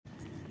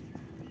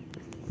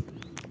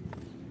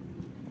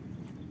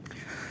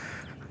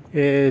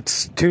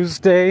It's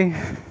Tuesday,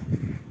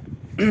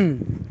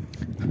 June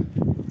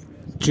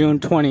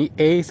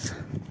 28th,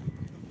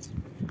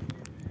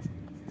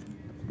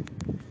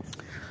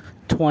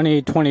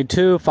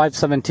 2022,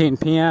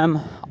 5:17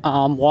 p.m.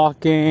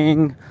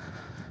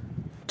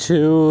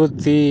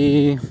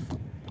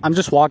 I'm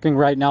just walking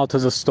right now to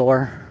the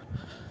store.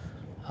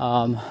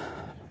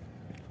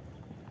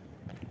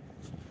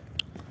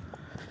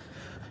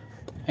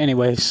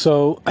 Anyway,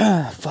 so,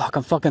 fuck,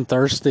 I'm fucking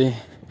thirsty.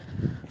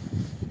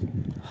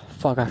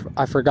 Fuck,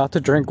 I forgot to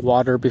drink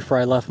water before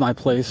I left my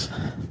place.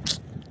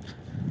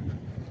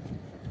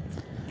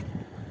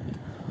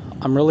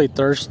 I'm really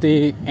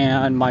thirsty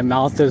and my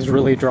mouth is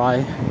really dry.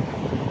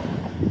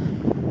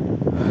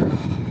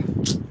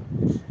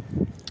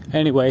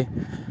 Anyway,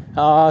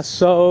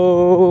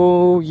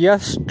 so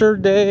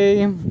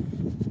yesterday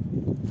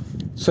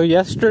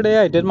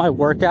I did my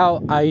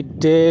workout. I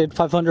did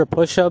 500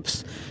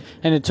 push-ups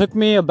and it took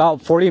me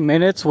about 40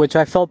 minutes, which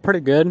I felt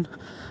pretty good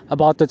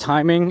about the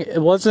timing.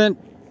 It wasn't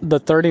the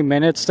 30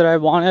 minutes that I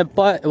wanted,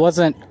 but it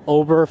wasn't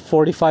over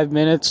 45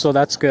 minutes, so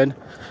that's good.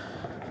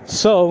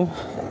 So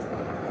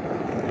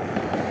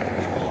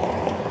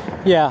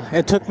yeah,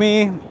 it took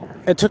me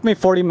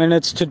 40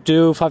 minutes to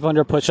do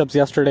 500 push-ups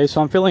yesterday, so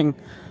I'm feeling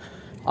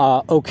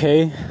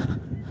okay,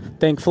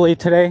 thankfully,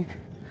 today.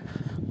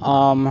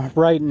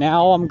 Right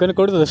now I'm gonna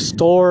go to the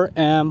store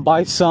and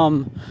buy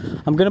some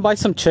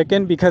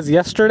chicken, because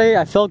yesterday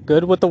I felt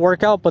good with the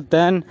workout, but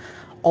then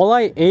all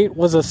I ate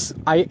was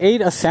I ate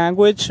a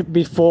sandwich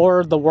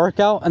before the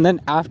workout, and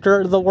then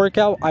after the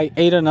workout I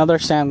ate another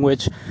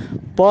sandwich,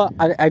 but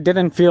I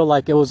didn't feel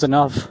like it was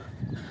enough.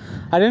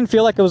 I didn't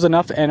feel like it was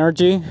enough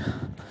energy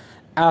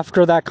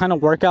after that kind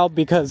of workout,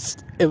 because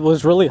it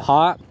was really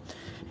hot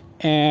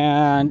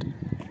and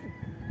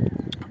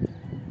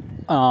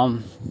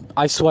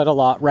I sweat a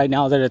lot right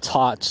now that it's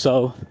hot,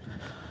 so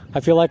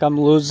I feel like I'm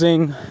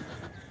losing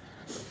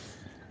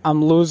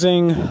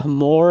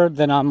more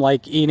than I'm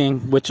like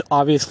eating, which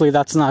obviously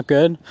that's not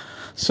good.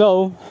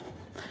 So,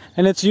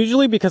 and it's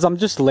usually because I'm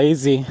just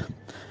lazy.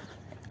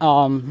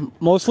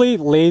 Mostly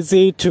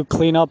lazy to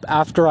clean up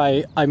after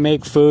I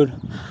make food.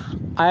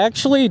 I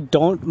actually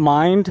don't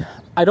mind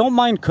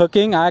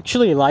cooking. I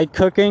actually like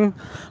cooking,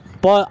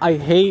 but I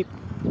hate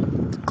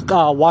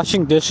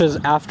washing dishes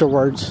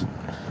afterwards.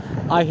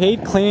 I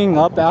hate cleaning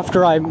up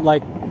after I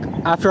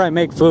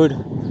make food.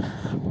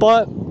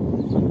 But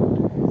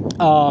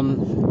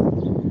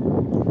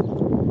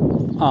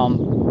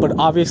but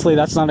obviously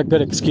that's not a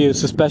good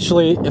excuse,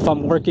 especially if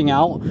I'm working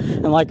out.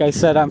 And like I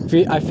said, I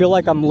feel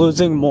like I'm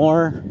losing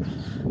more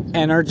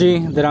energy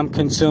that I'm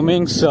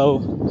consuming. So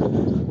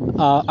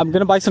I'm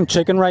gonna buy some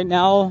chicken right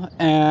now,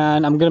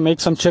 and I'm gonna make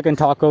some chicken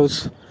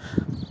tacos.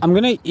 I'm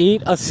gonna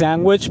eat a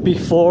sandwich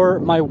before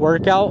my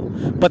workout,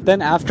 but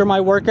then after my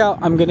workout,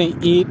 I'm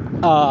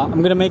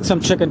gonna make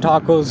some chicken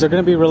tacos. They're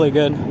gonna be really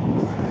good.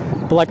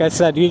 But like I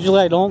said,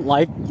 usually I don't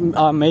like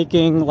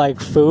making like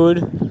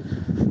food,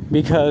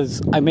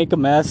 because I make a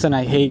mess and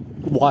I hate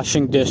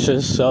washing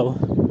dishes. So,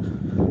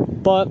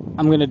 but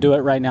I'm gonna do it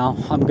right now.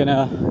 I'm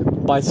gonna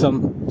buy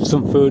some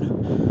food.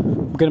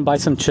 I'm gonna buy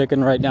some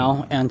chicken right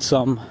now, and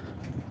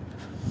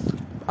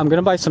I'm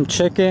gonna buy some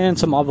chicken,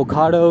 some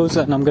avocados,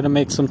 and I'm gonna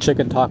make some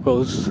chicken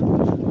tacos.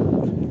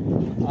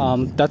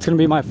 That's gonna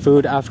be my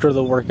food after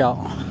the workout.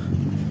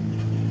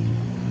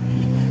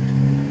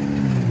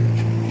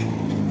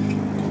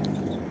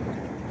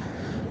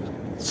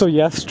 So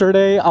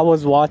yesterday I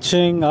was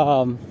watching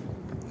the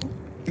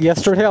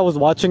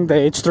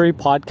H3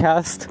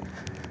 podcast.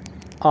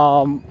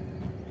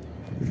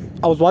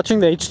 I was watching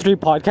the H3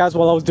 podcast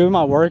while I was doing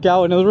my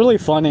workout, and it was really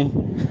funny.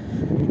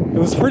 It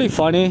was pretty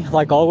funny,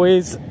 like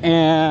always.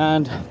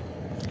 And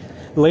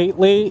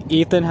lately,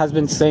 Ethan has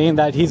been saying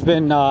that he's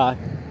been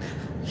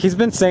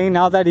saying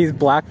now that he's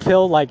black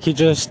pill, like he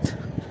just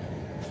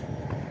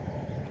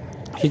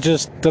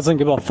doesn't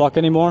give a fuck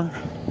anymore.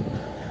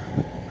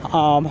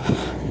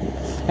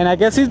 And I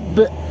guess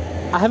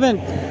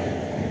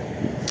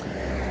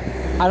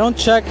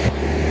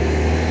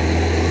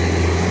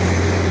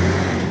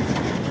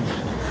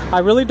I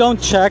really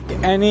don't check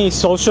any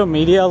social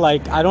media.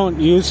 Like, I don't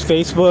use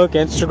Facebook,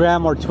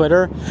 Instagram, or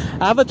Twitter.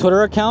 I have a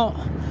Twitter account,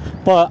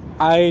 but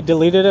I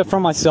deleted it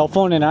from my cell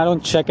phone and I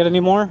don't check it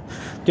anymore.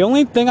 The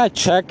only thing I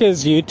check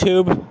is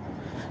YouTube,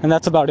 and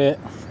that's about it.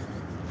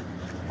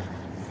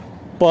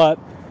 But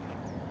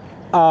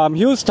Ethan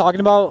was talking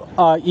about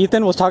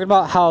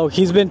how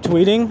he's been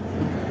tweeting,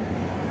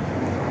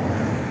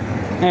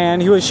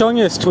 and he was showing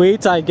his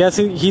tweets. I guess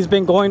he's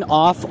been going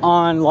off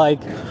on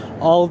like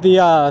all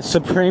the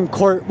Supreme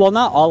Court, well,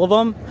 not all of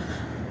them,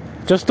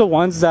 just the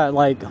ones that,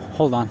 like,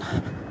 hold on,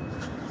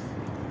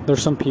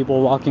 there's some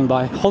people walking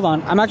by. Hold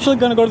on, I'm actually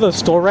gonna go to the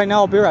store right now.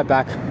 I'll be right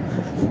back.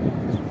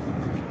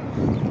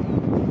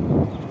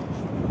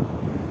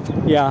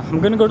 Yeah,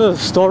 I'm gonna go to the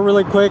store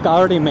really quick. I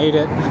already made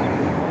it.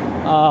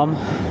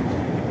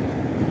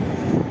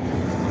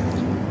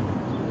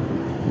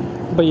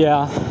 But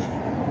yeah,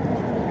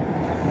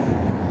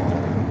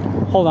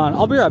 hold on,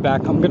 I'll be right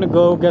back. I'm gonna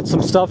go get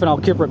some stuff and I'll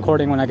keep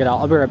recording when I get out.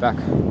 I'll be right back.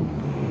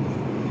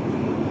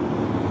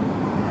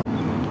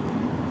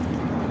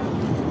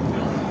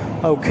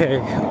 Okay.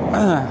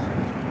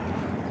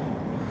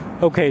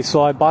 Okay,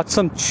 so I bought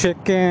some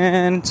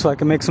chicken so I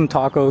can make some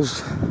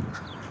tacos.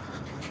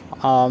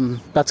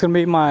 That's gonna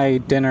be my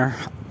dinner.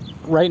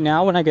 Right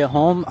now, when I get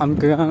home, I'm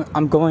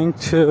going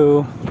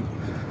to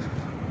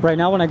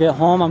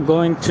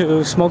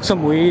smoke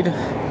some weed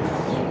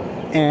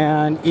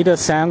and eat a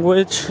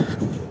sandwich.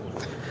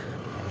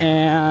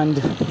 And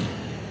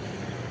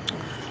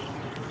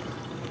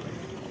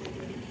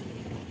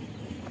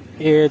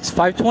it's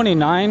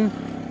 5:29.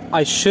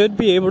 I should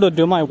be able to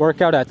do my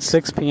workout at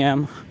 6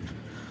 p.m.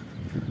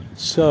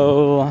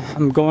 So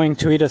I'm going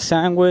to eat a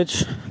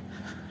sandwich.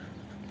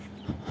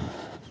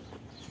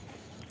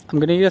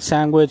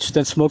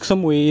 Then smoke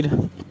some weed.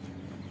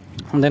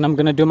 And then I'm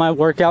going to do my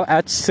workout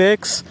at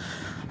 6.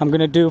 I'm going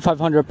to do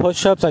 500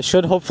 push-ups. I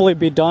should hopefully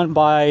be done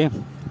by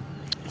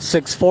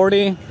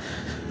 6:40.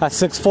 At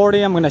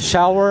 6:40, I'm going to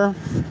shower.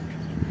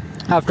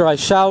 After I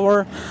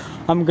shower,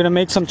 I'm going to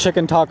make some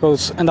chicken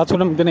tacos. And that's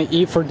what I'm going to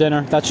eat for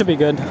dinner. That should be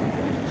good.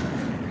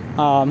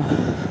 And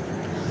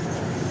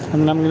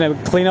then I'm going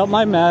to clean up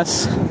my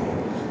mess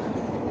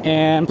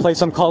and play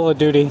some Call of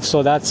Duty.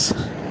 So that's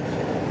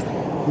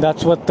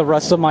what the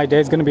rest of my day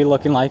is going to be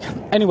looking like.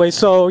 Anyway,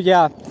 so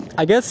yeah,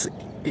 I guess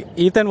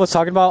Ethan was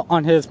talking about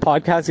on his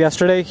podcast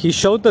yesterday. He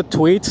showed the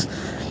tweets.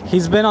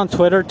 He's been on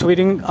Twitter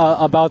tweeting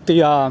about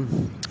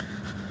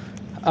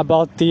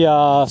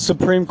the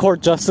Supreme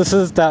Court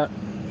justices that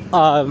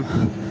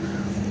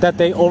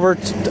they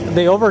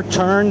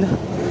overturned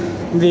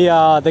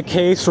the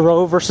case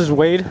Roe versus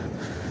Wade,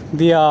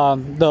 the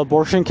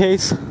abortion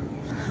case.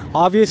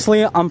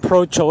 Obviously, I'm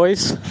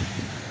pro-choice.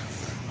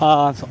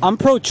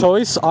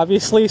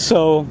 Obviously,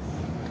 so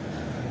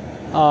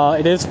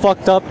it is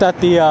fucked up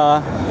that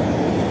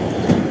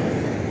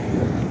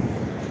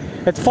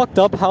it's fucked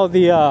up how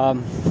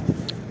the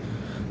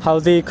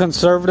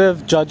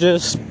conservative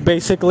judges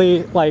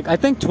basically, like, I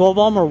think 2 of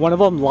them or one of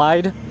them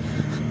lied,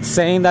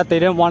 saying that they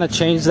didn't want to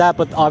change that,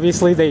 but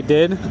obviously they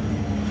did.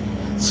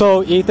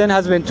 So Ethan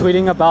has been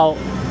tweeting about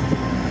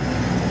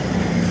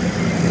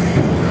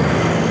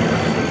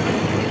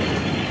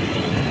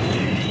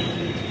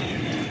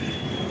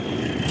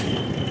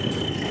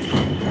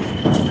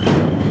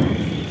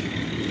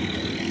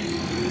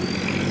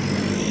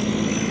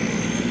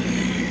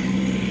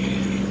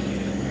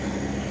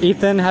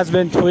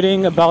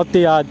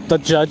the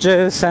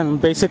judges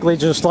and basically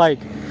just like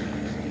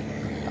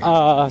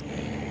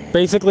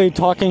basically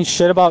talking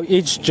shit about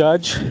each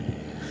judge.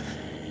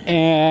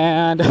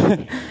 And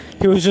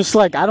he was just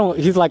like, I don't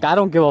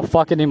give a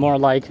fuck anymore,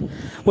 like,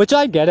 which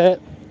I get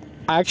it.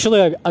 I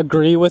actually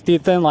agree with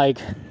Ethan, like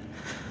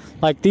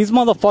these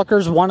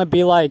motherfuckers want to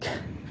be like,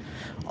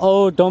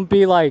 oh, don't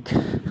be like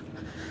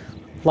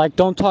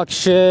don't talk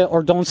shit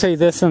or don't say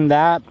this and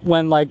that,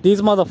 when like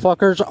these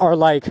motherfuckers are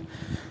like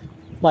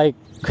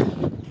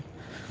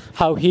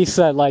how he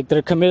said, like,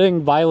 they're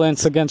committing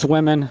violence against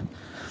women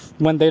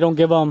when they don't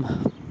give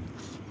them,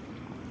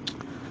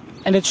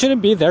 and it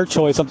shouldn't be their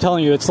choice. I'm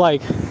telling you, it's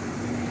like,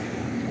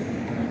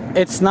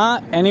 it's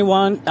not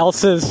anyone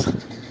else's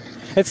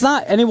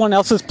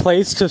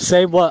place to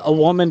say what a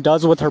woman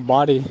does with her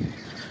body.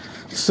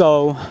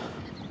 So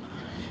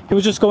he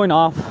was just going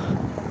off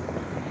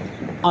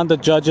on the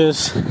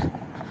judges.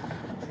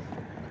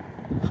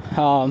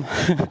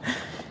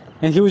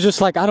 And he was just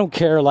like, I don't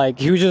care. Like,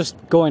 he was just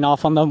going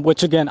off on them,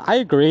 which again, I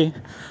agree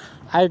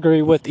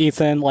with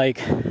Ethan.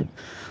 Like,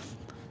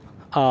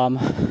 all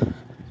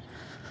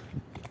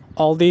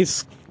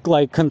these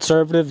like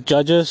conservative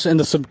judges in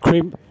the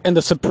Supreme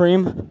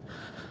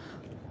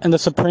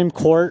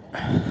Court.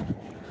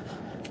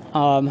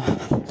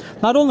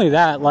 Not only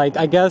that, like,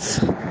 I guess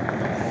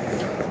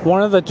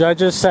one of the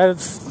judges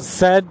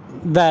said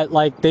that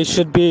like they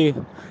should be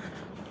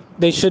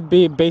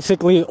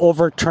basically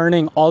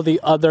overturning all the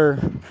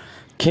other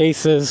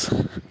cases,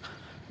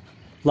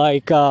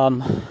 like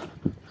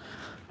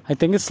I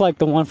think it's like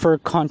the one for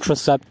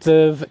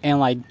contraceptive and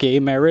like gay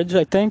marriage,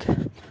 I think.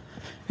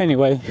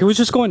 Anyway, he was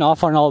just going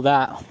off on all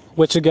that,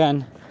 which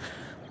again,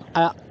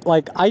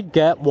 I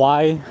get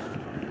why.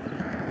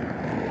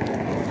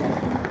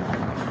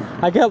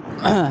 I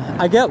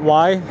get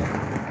why.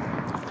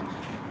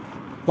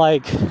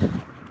 Like,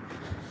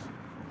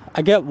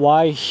 I get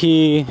why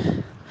he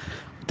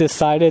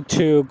decided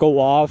to go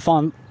off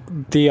on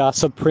the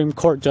Supreme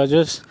Court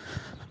judges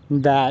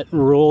that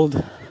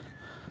ruled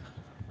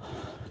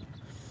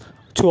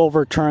to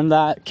overturn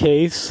that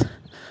case.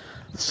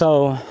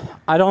 So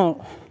I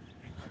don't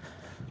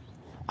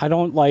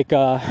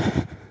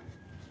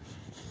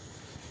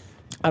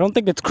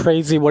think it's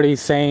crazy what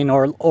he's saying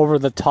or over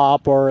the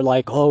top or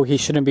like, oh, he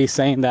shouldn't be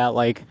saying that.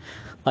 Like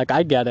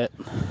I get it.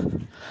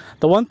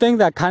 The one thing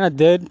that kind of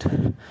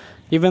did,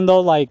 even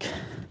though like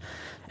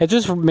it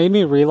just made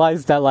me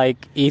realize that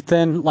like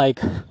Ethan,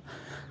 like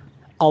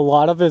a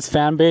lot of his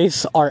fan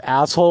base are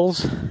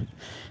assholes,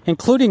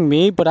 including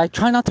me, but I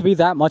try not to be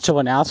that much of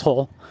an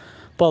asshole.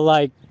 But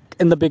like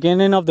in the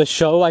beginning of the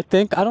show, I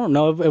don't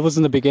know if it was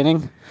in the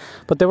beginning,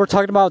 but they were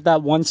talking about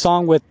that one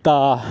song with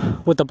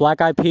the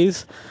Black Eyed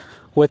Peas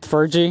with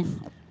Fergie.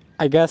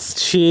 I guess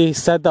she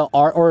said the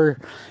R, or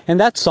in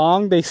that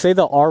song they say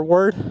the R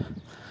word,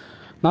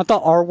 not the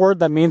R word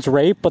that means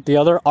rape, but the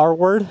other R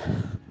word.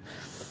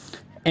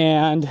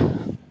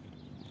 And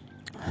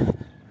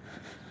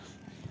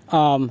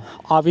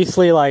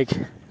obviously, like,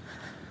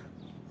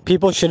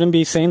 people shouldn't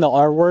be saying the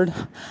R word.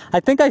 I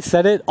think I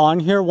said it on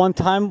here one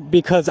time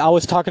because I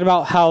was talking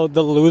about how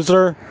the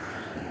loser,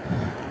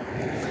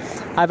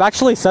 I've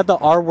actually said the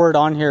R word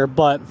on here,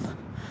 but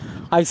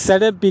I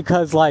said it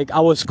because, like,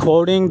 I was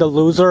quoting the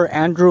loser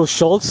Andrew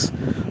Schultz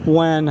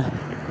when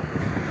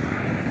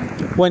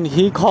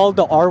he called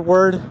the R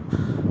word,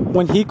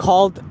 when he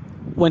called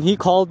Greta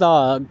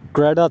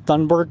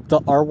Thunberg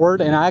the R word,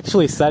 and I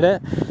actually said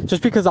it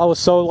just because I was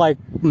so, like,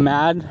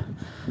 mad,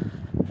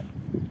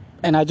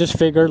 and I just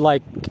figured,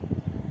 like,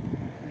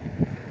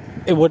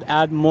 it would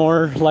add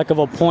more, like, of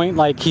a point,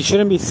 like, he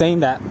shouldn't be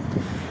saying that.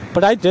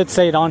 But I did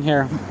say it on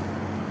here.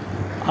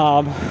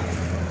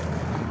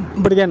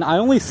 But again, I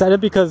only said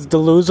it because the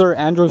loser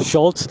Andrew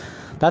Schultz,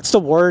 that's the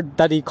word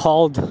that he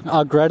called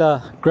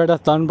Greta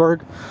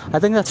Thunberg. I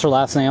think that's her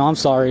last name. I'm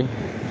sorry.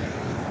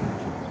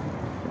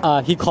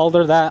 He called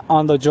her that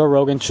on the Joe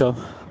Rogan show.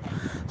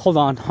 Hold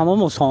on, I'm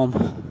almost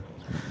home.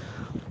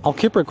 I'll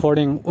keep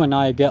recording when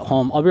I get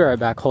home. I'll be right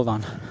back. Hold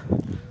on.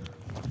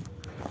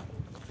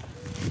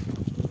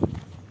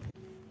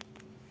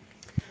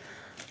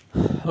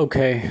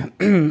 Okay,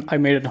 I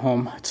made it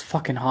home. It's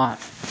fucking hot.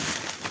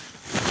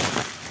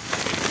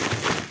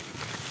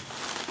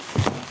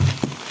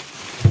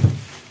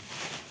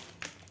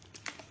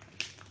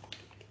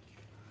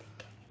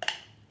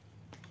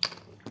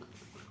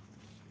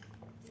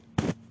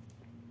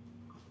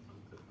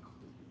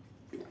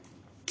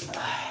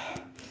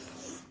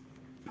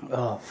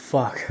 Oh,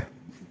 fuck.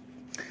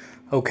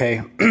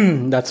 Okay,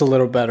 that's a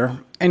little better.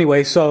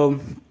 Anyway,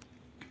 so,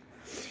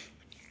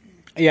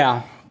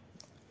 yeah.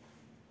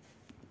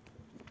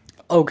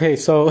 Okay,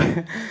 so,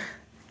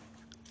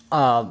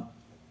 so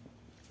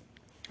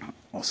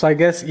I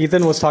guess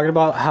Ethan was talking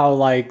about how,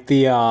 like,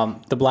 the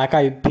Black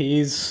Eyed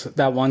Peas,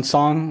 that one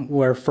song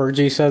where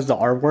Fergie says the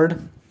R word,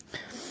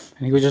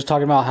 and he was just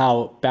talking about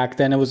how back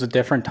then it was a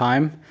different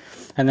time,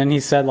 and then he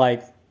said,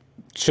 like,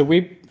 should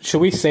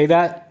we say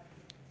that?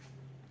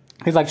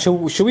 He's like,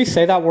 should we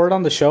say that word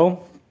on the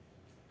show?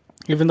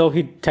 Even though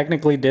he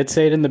technically did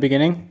say it in the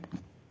beginning.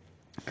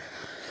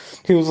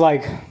 He was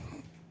like,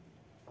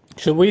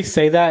 should we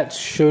say that?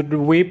 Should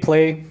we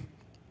play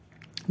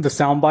the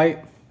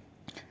soundbite?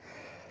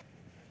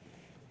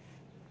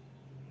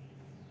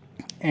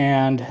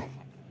 And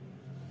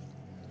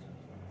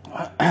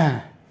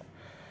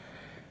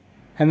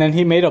then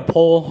he made a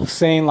poll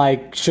saying,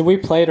 like, should we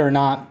play it or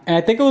not? And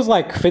I think it was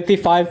like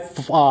 55,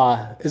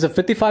 is it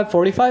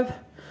 55-45?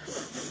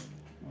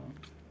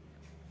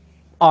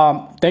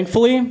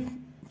 Thankfully,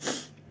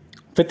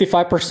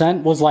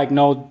 55% was like,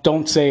 no,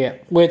 don't say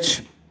it.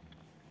 Which,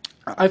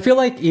 I feel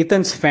like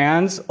Ethan's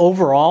fans,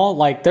 overall,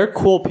 like, they're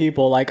cool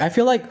people. Like, I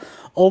feel like,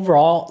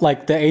 overall,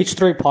 like, the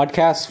H3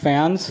 podcast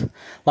fans,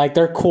 like,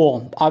 they're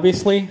cool.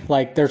 Obviously,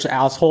 like, there's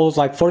assholes.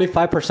 Like,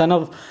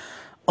 45%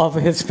 of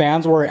his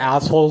fans were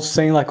assholes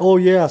saying, like, oh,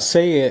 yeah,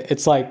 say it.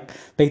 It's like,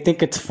 they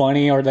think it's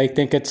funny or they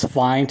think it's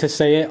fine to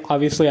say it.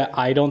 Obviously,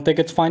 I don't think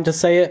it's fine to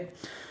say it.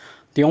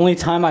 The only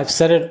time I've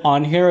said it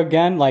on here,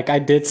 again, like, I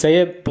did say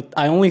it, but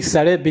I only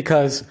said it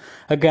because,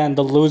 again,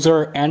 the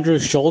loser Andrew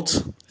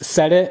Schultz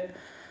said it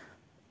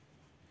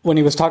when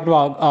he was talking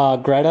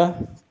about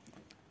Greta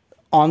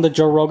on the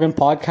Joe Rogan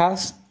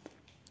podcast.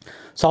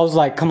 So I was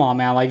like, come on,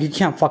 man, like, you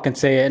can't fucking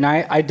say it. And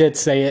I did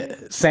say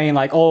it, saying,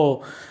 like,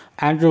 oh,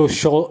 Andrew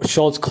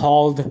Schultz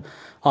called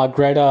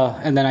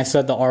Greta, and then I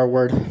said the R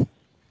word.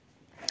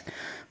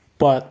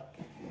 But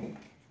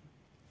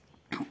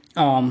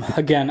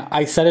again,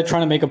 I said it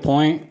trying to make a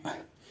point,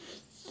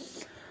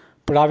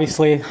 but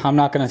obviously I'm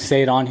not going to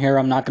say it on here.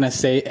 I'm not going to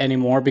say it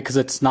anymore because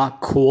it's not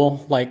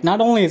cool. Like,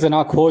 not only is it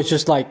not cool, it's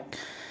just like,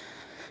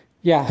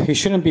 yeah, you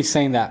shouldn't be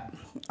saying that.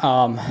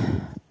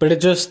 But it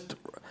just,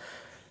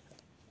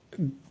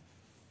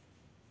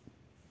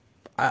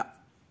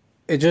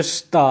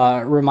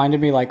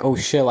 reminded me, like, oh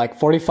shit, like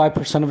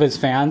 45% of his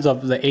fans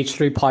of the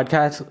H3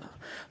 podcast,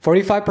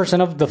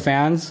 45% of the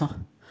fans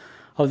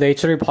of the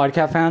H3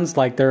 podcast fans,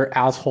 like, they're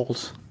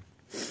assholes.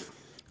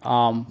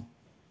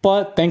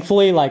 But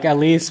thankfully, like, at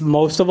least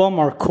most of them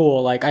are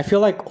cool. Like, I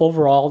feel like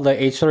overall the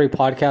H3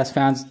 podcast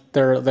fans,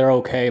 they're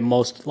okay.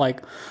 Most,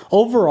 like,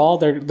 overall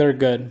they're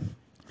good.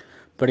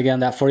 But again,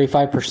 that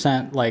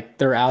 45%, like,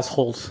 they're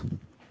assholes.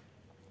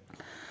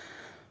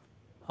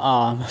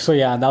 So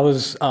yeah, that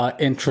was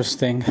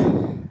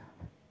interesting,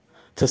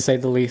 to say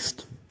the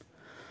least.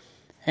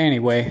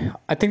 Anyway,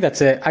 I think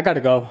that's it. I gotta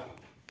go.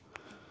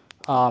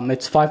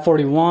 It's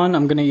 5:41.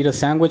 I'm gonna eat a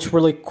sandwich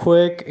really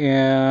quick,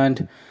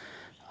 and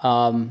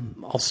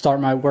I'll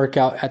start my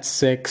workout at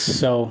 6.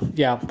 So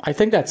yeah, I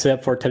think that's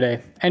it for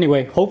today.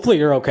 Anyway, hopefully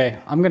you're okay.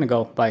 I'm gonna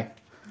go. Bye.